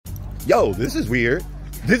yo, this is weird.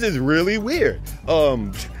 This is really weird.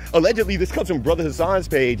 Allegedly, this comes from Brother Hassan's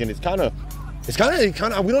page, and it's kind of, we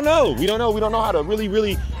don't know how to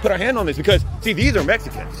really put our hand on this, because, see, these are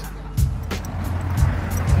Mexicans.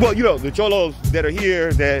 Well, you know, the cholos that are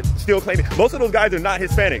here that still claim it, most of those guys are not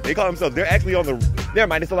Hispanic. They call themselves, they're actually on the, never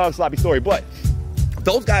mind, it's a lot of sloppy story, but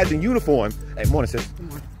those guys in uniform, hey, morning, sis.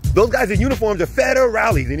 Those guys in uniforms are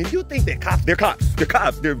federales, and if you think that cops, they're cops.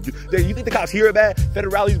 You think the cops hear it bad?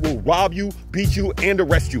 Federales will rob you, beat you, and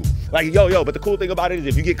arrest you. Like, yo, but the cool thing about it is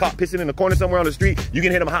if you get caught pissing in the corner somewhere on the street, you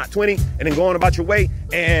can hit them a hot 20 and then go on about your way,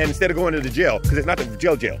 and instead of going to the jail, because it's not the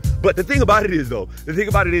jail. But the thing about it is, though, is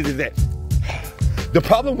that the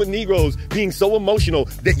problem with Negroes being so emotional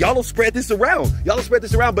that y'all will spread this around.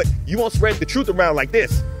 But you won't spread the truth around like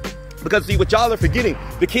this. Because, see, what y'all are forgetting,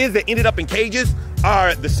 the kids that ended up in cages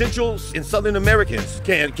are the Central and Southern Americans,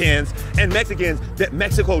 cans, and Mexicans that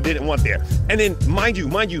Mexico didn't want there. And then, mind you,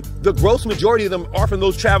 the gross majority of them are from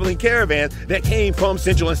those traveling caravans that came from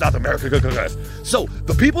Central and South America. So,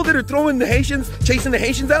 the people that are throwing the Haitians, chasing the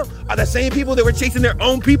Haitians out, are the same people that were chasing their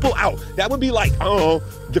own people out. That would be like, I don't know,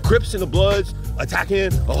 the Crips and the Bloods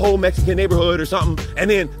attacking a whole Mexican neighborhood or something, and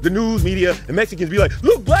then the news media and Mexicans be like,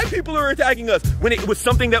 look, black people are attacking us, when it was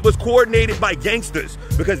something that was coordinated by gangsters,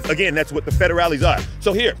 because again, that's what the federales are.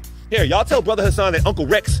 So here, y'all tell Brother Hassan that Uncle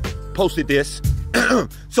Rex posted this,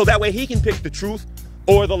 so that way he can pick the truth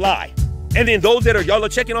or the lie. And then those that are, y'all are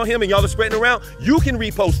checking on him and y'all are spreading around, you can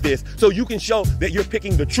repost this so you can show that you're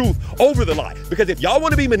picking the truth over the lie. Because if y'all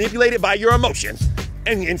want to be manipulated by your emotions,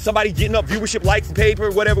 and somebody getting up viewership, likes, and paper,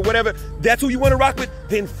 whatever, that's who you want to rock with,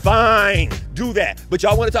 then fine, do that. But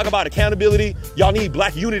y'all want to talk about accountability, y'all need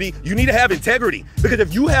black unity, you need to have integrity. Because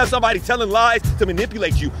if you have somebody telling lies to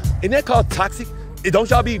manipulate you, isn't that called toxic? Don't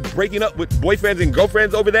y'all be breaking up with boyfriends and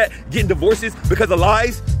girlfriends over that, getting divorces because of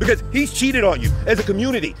lies? Because he's cheated on you as a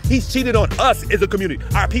community. He's cheated on us as a community.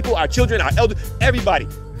 Our people, our children, our elders, everybody.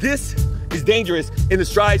 This is dangerous in the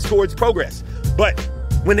strides towards progress. But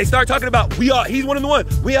when they start talking about he's one of the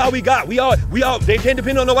ones, we all we got, they can't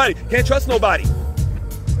depend on nobody, can't trust nobody.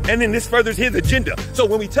 And then this furthers his agenda. So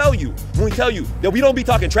when we tell you that we don't be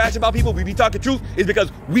talking trash about people, we be talking truth, is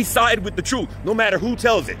because we side with the truth, no matter who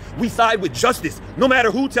tells it. We side with justice, no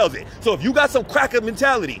matter who tells it. So if you got some cracker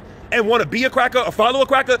mentality and want to be a cracker or follow a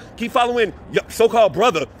cracker, keep following your so-called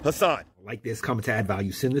brother, Hassan. Like this, comment to add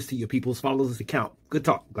value. Send this to your people's followers account. Good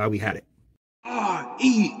talk. Glad we had it.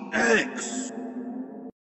 REX.